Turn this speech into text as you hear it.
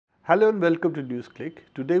Hello and welcome to NewsClick.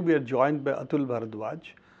 Today we are joined by Atul Bharat.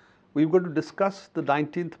 We're going to discuss the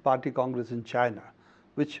 19th Party Congress in China,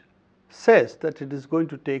 which says that it is going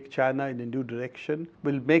to take China in a new direction,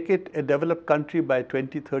 will make it a developed country by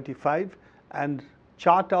 2035 and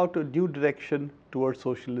chart out a new direction towards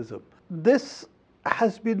socialism. This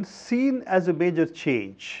has been seen as a major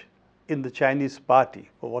change in the Chinese party,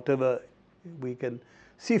 for whatever we can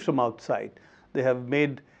see from outside. They have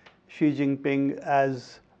made Xi Jinping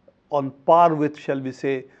as on par with, shall we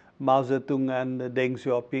say, Mao Zedong and Deng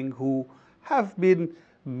Xiaoping, who have been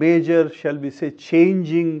major, shall we say,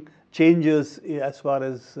 changes as far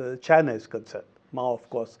as China is concerned. Mao, of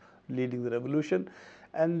course, leading the revolution,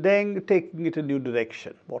 and Deng taking it a new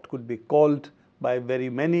direction, what could be called by very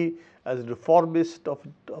many as reformist of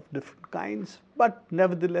different kinds, but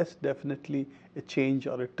nevertheless definitely a change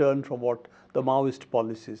or a turn from what the Maoist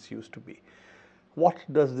policies used to be. What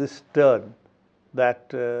does this turn that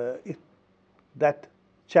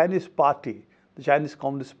Chinese party, the Chinese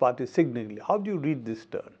Communist Party, signaling? How do you read this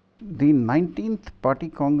turn? The 19th Party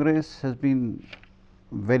Congress has been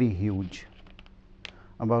very huge.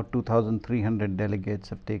 About 2,300 delegates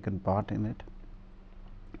have taken part in it.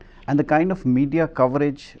 And the kind of media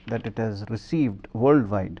coverage that it has received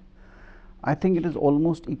worldwide, I think it is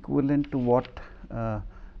almost equivalent to what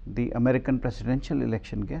the American presidential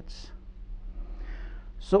election gets.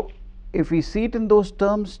 So, if we see it in those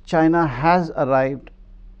terms, China has arrived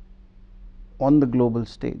on the global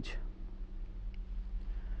stage.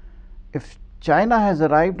 If China has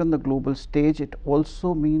arrived on the global stage, it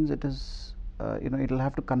also means it is, it will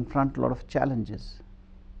have to confront a lot of challenges.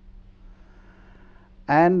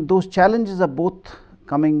 And those challenges are both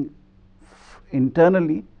coming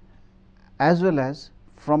internally as well as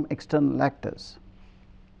from external actors.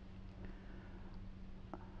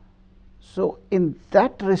 So, in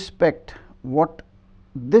that respect, what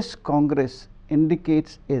this Congress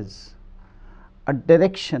indicates is a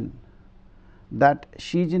direction that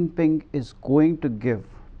Xi Jinping is going to give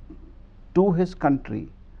to his country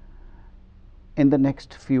in the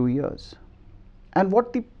next few years, and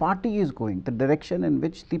what the party is going, the direction in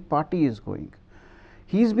which the party is going.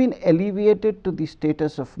 He's been elevated to the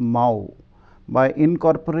status of Mao by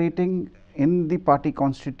incorporating in the party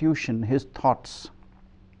constitution his thoughts.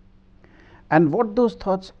 And what those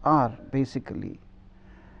thoughts are basically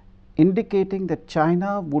indicating that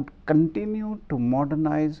China would continue to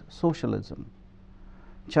modernize socialism.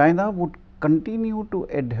 China would continue to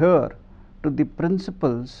adhere to the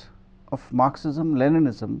principles of Marxism,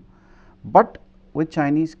 Leninism, but with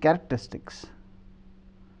Chinese characteristics.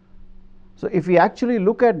 So, if we actually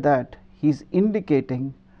look at that, he is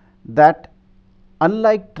indicating that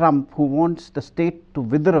unlike Trump, who wants the state to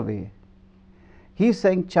wither away, he is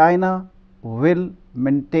saying China will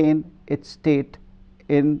maintain its state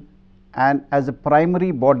in and as a primary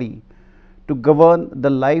body to govern the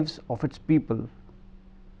lives of its people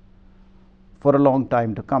for a long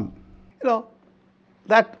time to come.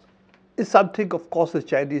 That is something, of course, the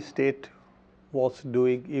Chinese state was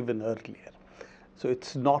doing even earlier. So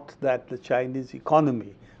it's not that the Chinese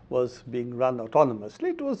economy was being run autonomously.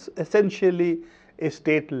 It was essentially a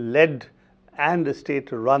state-led and a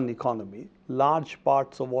state-run economy. Large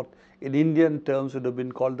parts of what in Indian terms would have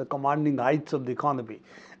been called the commanding heights of the economy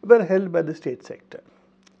were held by the state sector.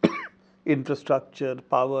 Infrastructure,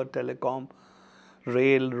 power, telecom,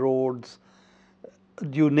 railroads,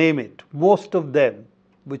 you name it, most of them,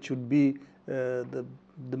 which would be the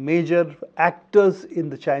major actors in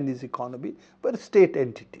the Chinese economy, were state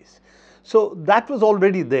entities. So that was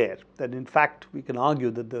already there. That in fact we can argue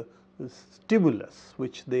that the stimulus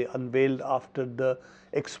which they unveiled after the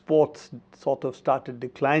exports sort of started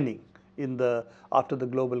declining after the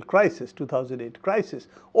global crisis, 2008 crisis,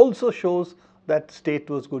 also shows that state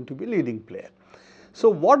was going to be leading player. So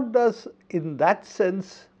what does, in that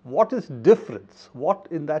sense, what is different? What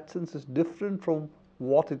in that sense is different from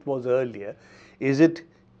what it was earlier? Is it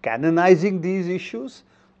canonizing these issues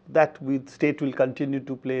that the state will continue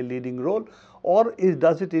to play a leading role, or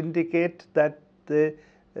does it indicate that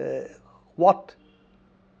what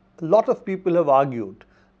a lot of people have argued,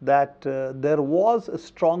 that there was a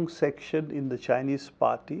strong section in the Chinese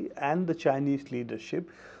party and the Chinese leadership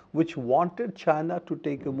which wanted China to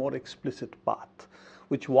take a more explicit path,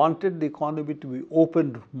 which wanted the economy to be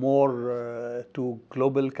opened more to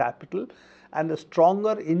global capital and a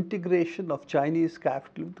stronger integration of Chinese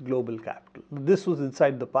capital with global capital. This was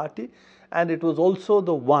inside the party, and it was also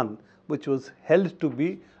the one which was held to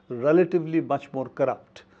be relatively much more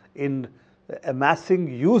corrupt in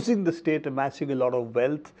using the state, amassing a lot of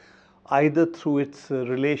wealth, either through its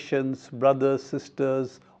relations, brothers,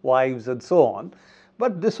 sisters, wives, and so on,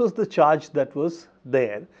 But this was the charge that was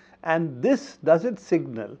there, and this does it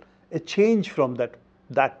signal a change from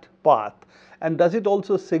that path, and does it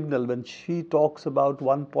also signal when she talks about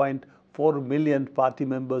 1.4 million party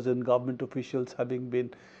members and government officials having been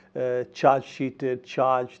charge sheeted,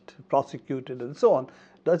 charged, prosecuted, and so on,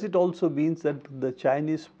 does it also means that the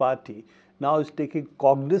Chinese party now is taking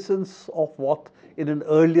cognizance of what in an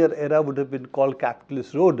earlier era would have been called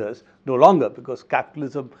capitalist roders, no longer, because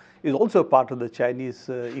capitalism is also part of the Chinese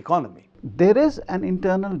economy? There is an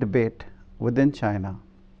internal debate within China,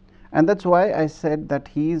 and that's why I said that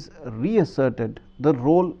he's reasserted the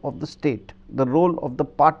role of the state, the role of the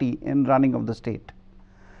party in running of the state.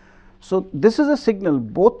 So this is a signal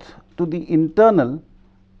both to the internal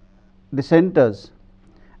dissenters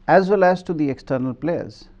as well as to the external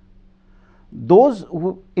players. Those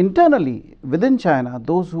who internally within China,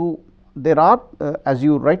 those who there are, as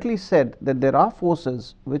you rightly said, that there are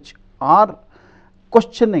forces which are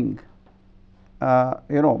questioning,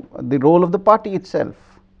 the role of the party itself.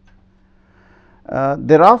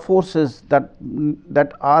 There are forces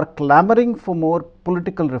that are clamoring for more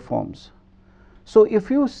political reforms. So if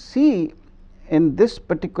you see in this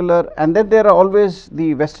particular, and then there are always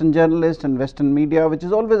the Western journalists and Western media, which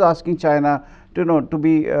is always asking China to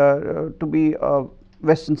be a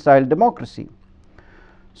Western style democracy.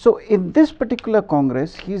 So in this particular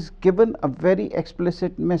Congress, he's given a very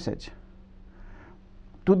explicit message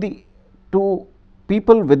to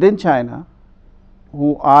people within China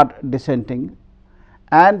who are dissenting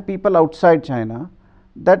and people outside China,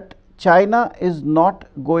 that China is not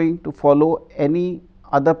going to follow any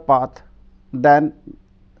other path than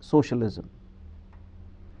socialism.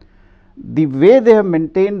 The way they have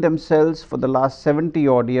maintained themselves for the last 70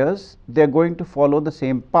 odd years, they are going to follow the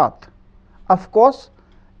same path. Of course,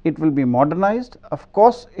 it will be modernized, of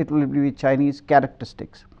course, it will be Chinese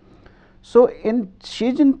characteristics. So in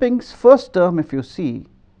Xi Jinping's first term, if you see,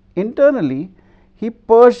 internally he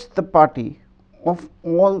purged the party of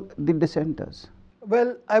all the dissenters.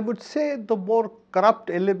 Well, I would say the more corrupt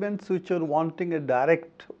elements which are wanting a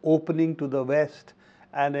direct opening to the West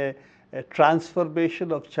and a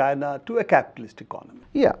transformation of China to a capitalist economy.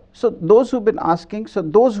 Yeah, so those who have been asking, so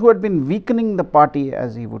those who had been weakening the party,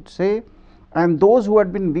 as he would say, and those who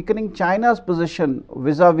had been weakening China's position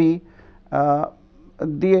vis-a-vis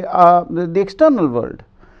the external world,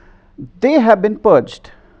 they have been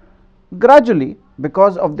purged gradually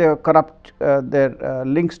because of their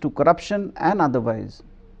links to corruption and otherwise.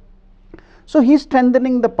 So he is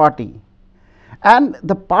strengthening the party, and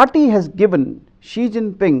the party has given Xi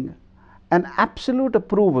Jinping an absolute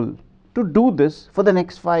approval to do this for the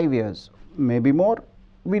next 5 years, maybe more,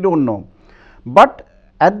 we don't know. But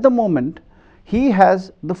at the moment, he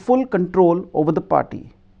has the full control over the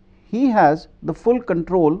party. He has the full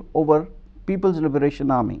control over People's Liberation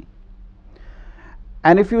Army.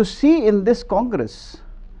 And if you see in this Congress,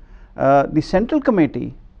 the Central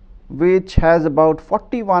Committee, which has about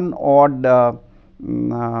 41 odd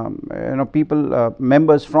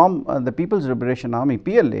members from the People's Liberation Army,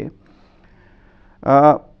 PLA,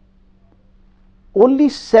 only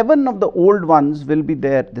 7 of the old ones will be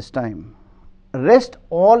there this time. Rest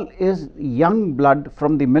all is young blood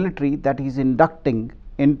from the military that he is inducting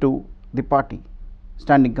into the party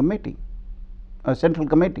standing committee, Central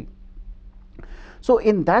Committee. So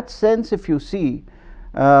in that sense, if you see,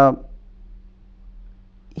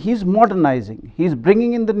 he is modernizing, he is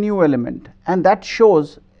bringing in the new element, and that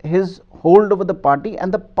shows his hold over the party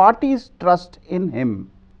and the party's trust in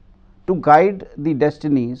him to guide the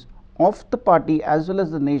destinies of the party as well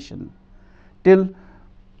as the nation till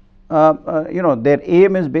their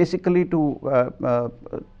aim is basically to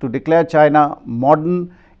declare China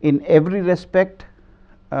modern in every respect,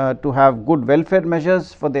 to have good welfare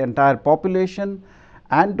measures for the entire population,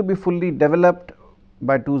 and to be fully developed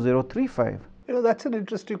by 2035. That's an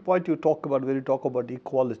interesting point you talk about when you talk about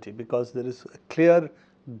equality, because there is a clear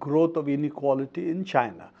growth of inequality in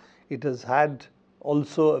China. It has had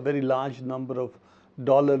also a very large number of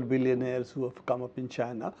dollar billionaires who have come up in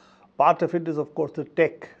China. Part of it is, of course, the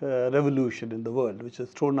tech revolution in the world, which has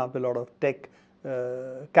thrown up a lot of tech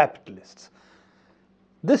capitalists.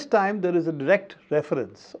 This time there is a direct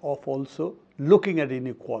reference of also looking at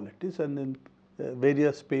inequalities, and in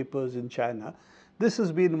various papers in China, this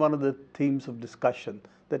has been one of the themes of discussion,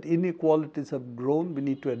 that inequalities have grown, we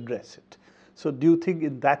need to address it. So do you think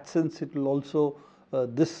in that sense it will also,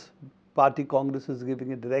 this party Congress is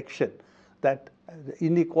giving a direction that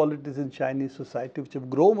inequalities in Chinese society, which have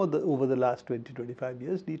grown over the last 20-25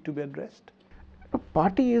 years, need to be addressed? The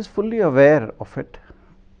party is fully aware of it.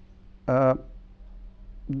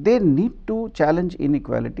 They need to challenge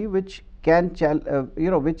inequality, which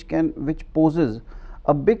which poses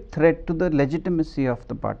a big threat to the legitimacy of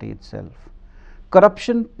the party itself.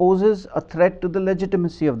 Corruption poses a threat to the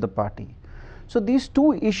legitimacy of the party. So these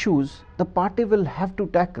two issues the party will have to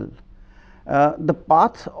tackle. The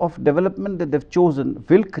path of development that they've chosen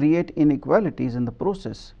will create inequalities in the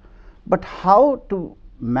process, but how to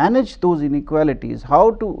manage those inequalities,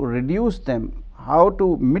 how to reduce them, how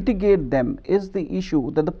to mitigate them is the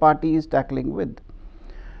issue that the party is tackling with.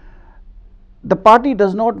 The party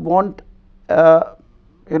does not want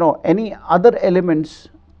any other elements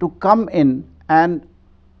to come in and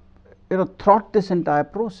thwart this entire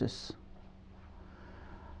process,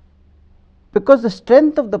 because the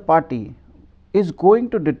strength of the party is going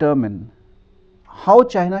to determine how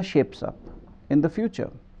China shapes up in the future.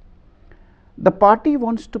 The party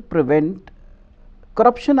wants to prevent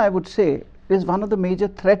corruption. I would say is one of the major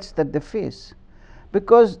threats that they face,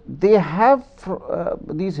 because they have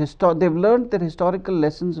they've learned their historical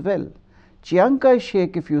lessons well. Chiang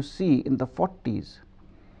Kai-shek, if you see in the 40s,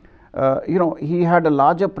 he had a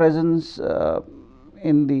larger presence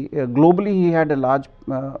in the globally. He had a large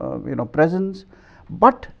presence,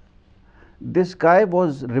 but this guy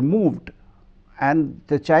was removed, and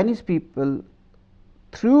the Chinese people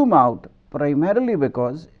threw him out primarily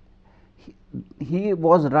because he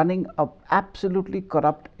was running an absolutely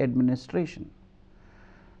corrupt administration.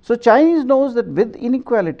 So Chinese knows that with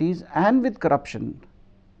inequalities and with corruption,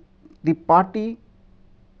 the party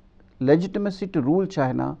legitimacy to rule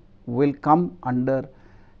China will come under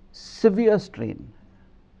severe strain.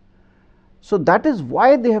 So that is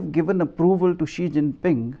why they have given approval to Xi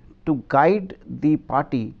Jinping to guide the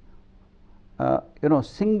party, to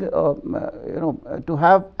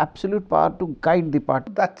have absolute power to guide the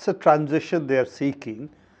party. That's a transition they are seeking,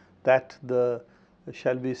 that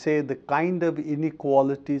shall we say, the kind of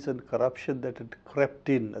inequalities and corruption that had crept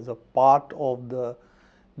in as a part of the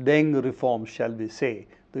Deng reform, shall we say,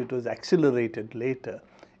 though it was accelerated later,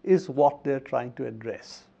 is what they are trying to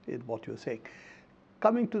address in what you are saying.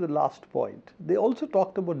 Coming to the last point, they also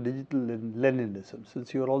talked about digital Leninism,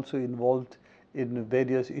 since you are also involved in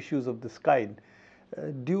various issues of this kind.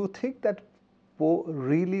 Do you think that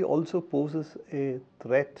really also poses a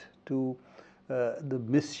threat to the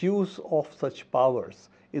misuse of such powers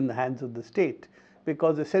in the hands of the state?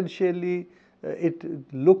 Because essentially it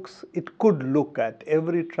could look at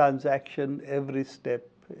every transaction, every step,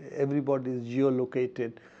 everybody is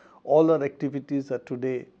geolocated, all our activities are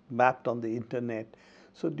today mapped on the internet.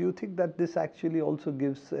 So do you think that this actually also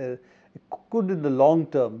could in the long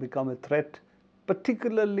term become a threat,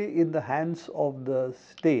 particularly in the hands of the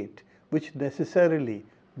state, which necessarily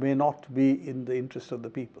may not be in the interest of the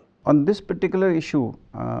people? On this particular issue,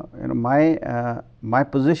 my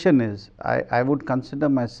position is I would consider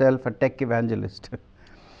myself a tech evangelist,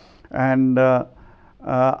 and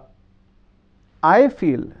I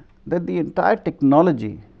feel that the entire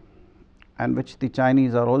technology, and which the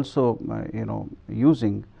Chinese are also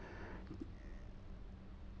using,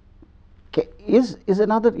 is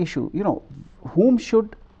another issue. Who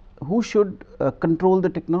should control the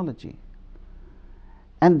technology?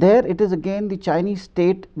 And there it is again the Chinese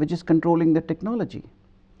state which is controlling the technology.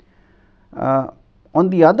 On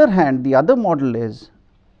the other hand, the other model is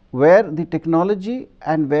where the technology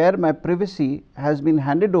and where my privacy has been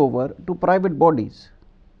handed over to private bodies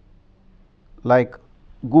like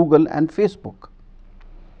Google and Facebook.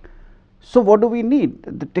 So what do we need?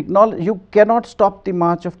 The technology, you cannot stop the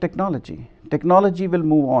march of technology. Technology will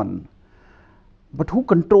move on. But who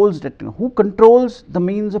controls that? Who controls the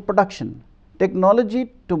means of production?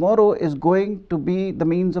 Technology tomorrow is going to be the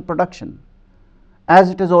means of production,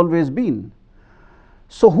 as it has always been.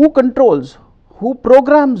 So who controls, who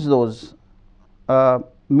programs those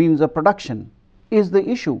means of production is the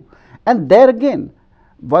issue. And there again,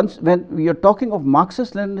 when we are talking of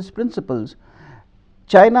Marxist-Leninist principles,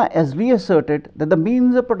 China has reasserted that the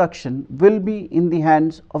means of production will be in the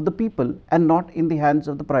hands of the people and not in the hands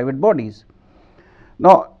of the private bodies.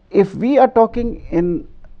 Now, if we are talking in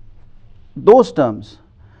those terms,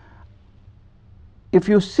 if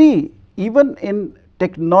you see even in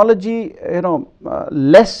technology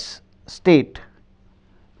less state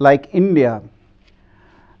like India,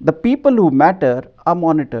 the people who matter are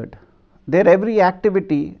monitored. Their every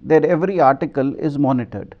activity, their every article is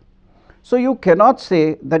monitored. So you cannot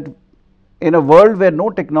say that in a world where no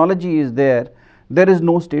technology is there is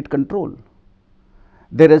no state control.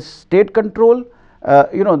 There is state control.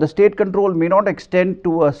 The state control may not extend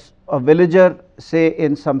to a villager, say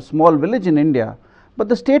in some small village in India, but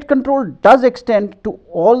the state control does extend to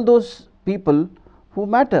all those people who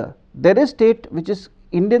matter. There is state which is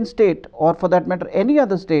Indian state, or for that matter any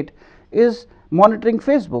other state, is monitoring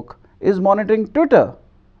Facebook, is monitoring Twitter.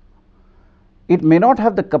 It may not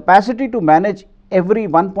have the capacity to manage every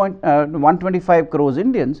 125 crores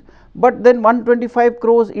Indians, but then 125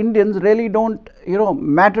 crores Indians really don't,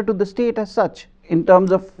 matter to the state as such in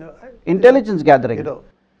terms of intelligence gathering.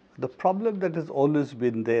 The problem that has always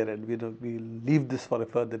been there, and we'll leave this for a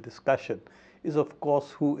further discussion, is of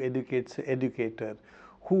course who educates the educator,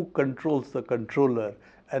 who controls the controller,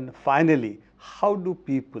 and finally, how do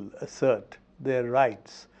people assert their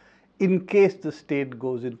rights in case the state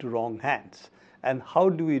goes into wrong hands? And how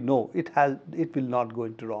do we know it will not go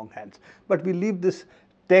into wrong hands? But we leave this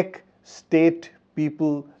tech, state,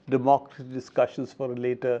 people, democracy discussions for a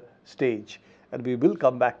later stage, and we will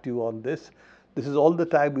come back to you on this. This is all the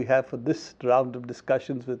time we have for this round of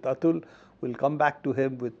discussions with Atul. We'll come back to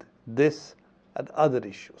him with this and other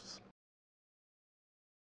issues.